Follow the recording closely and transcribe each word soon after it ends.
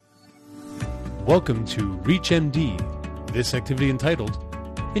Welcome to ReachMD. This activity entitled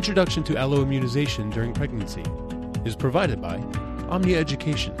Introduction to Alloimmunization During Pregnancy is provided by Omnia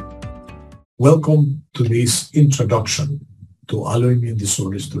Education. Welcome to this introduction to alloimmune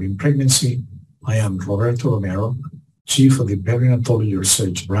disorders during pregnancy. I am Roberto Romero, Chief of the Perinatology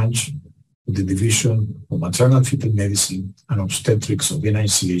Research Branch of the Division of Maternal-Fetal Medicine and Obstetrics of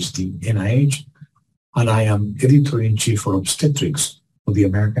NICHD, NIH, and I am Editor-in-Chief for Obstetrics of the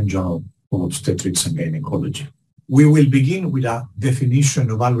American Journal of Obstetrics and Gynecology. We will begin with a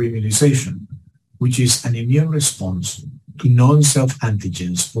definition of alloimmunization, which is an immune response to non-self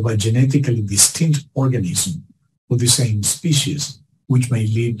antigens of a genetically distinct organism of the same species, which may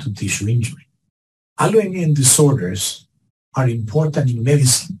lead to tissue injury. Alloimmune disorders are important in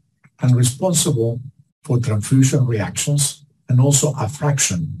medicine and responsible for transfusion reactions and also a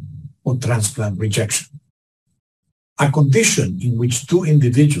fraction of transplant rejection. A condition in which two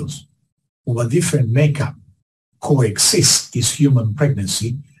individuals of a different makeup coexist is human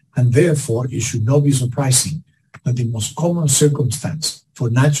pregnancy, and therefore it should not be surprising that the most common circumstance for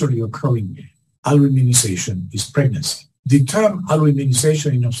naturally occurring alloimmunization is pregnancy. The term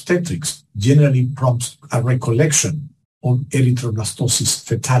alloimmunization in obstetrics generally prompts a recollection of erythroblastosis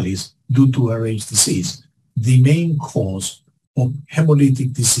fetalis due to Rh disease, the main cause of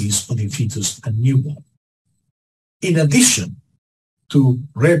hemolytic disease of the fetus and newborn. In addition to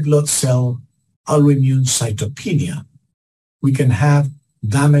red blood cell alloimmune cytopenia, we can have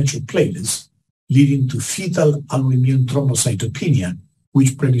damage of platelets leading to fetal alloimmune thrombocytopenia,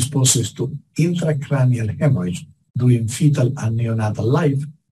 which predisposes to intracranial hemorrhage during fetal and neonatal life,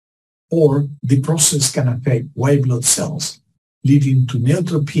 or the process can affect white blood cells, leading to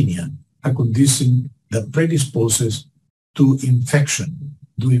neutropenia, a condition that predisposes to infection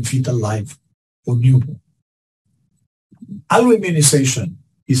during fetal life or newborn. Alloimmunization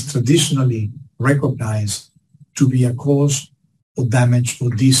is traditionally recognized to be a cause of damage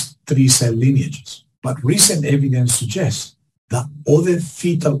of these three cell lineages, but recent evidence suggests that other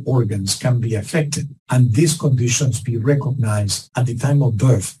fetal organs can be affected and these conditions be recognized at the time of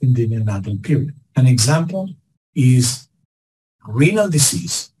birth in the neonatal period. An example is renal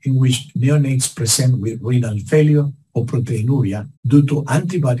disease, in which neonates present with renal failure or proteinuria due to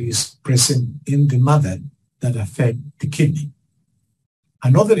antibodies present in the mother that affect the kidney.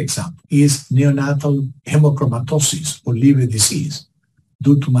 Another example is neonatal hemochromatosis or liver disease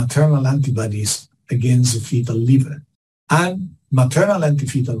due to maternal antibodies against the fetal liver, and maternal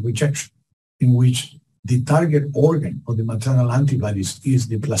antifetal rejection, in which the target organ of the maternal antibodies is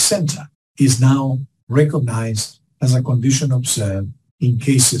the placenta, is now recognized as a condition observed in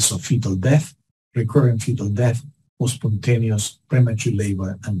cases of fetal death, recurrent fetal death, or spontaneous premature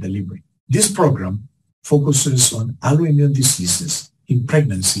labor and delivery. This program focuses on alloimmune diseases in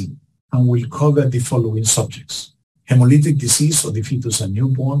pregnancy and will cover the following subjects: hemolytic disease of the fetus and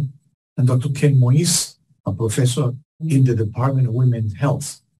newborn, and Dr. Ken Moise, a professor in the Department of Women's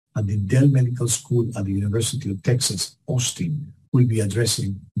Health at the Dell Medical School at the University of Texas, Austin, will be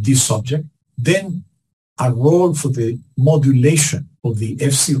addressing this subject. Then a role for the modulation of the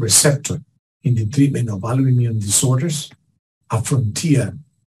Fc receptor in the treatment of alloimmune disorders, a frontier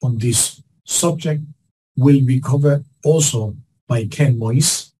on this subject, will be covered also by Ken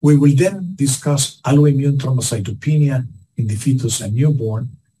Moise. We will then discuss alloimmune thrombocytopenia in the fetus and newborn.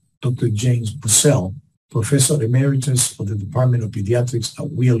 Dr. James Bussell, Professor Emeritus of the Department of Pediatrics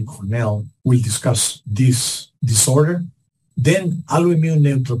at Weill Cornell, will discuss this disorder. Then alloimmune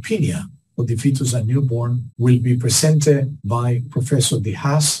neutropenia of the fetus and newborn will be presented by Professor De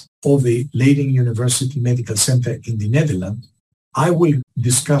Haas of the Leiden University Medical Center in the Netherlands. I will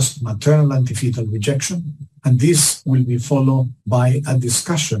discuss maternal antifetal rejection, and this will be followed by a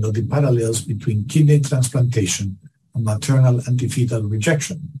discussion of the parallels between kidney transplantation and maternal antifetal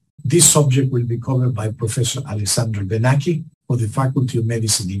rejection. This subject will be covered by Professor Alexandre Benaki of the Faculty of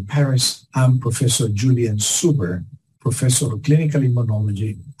Medicine in Paris and Professor Julien Suber, Professor of Clinical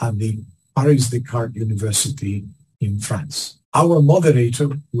Immunology at the Paris Descartes University in France. Our moderator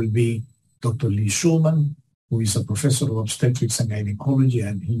will be Dr. Lee Schulman, who is a professor of obstetrics and gynecology,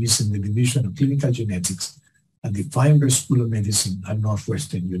 and he is in the Division of Clinical Genetics at the Feinberg School of Medicine at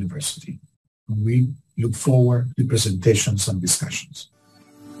Northwestern University. And we look forward to presentations and discussions.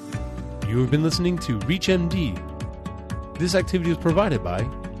 You have been listening to ReachMD. This activity is provided by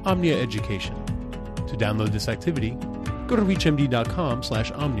Omnia Education. To download this activity, go to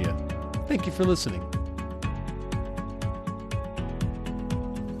reachmd.com/omnia. Thank you for listening.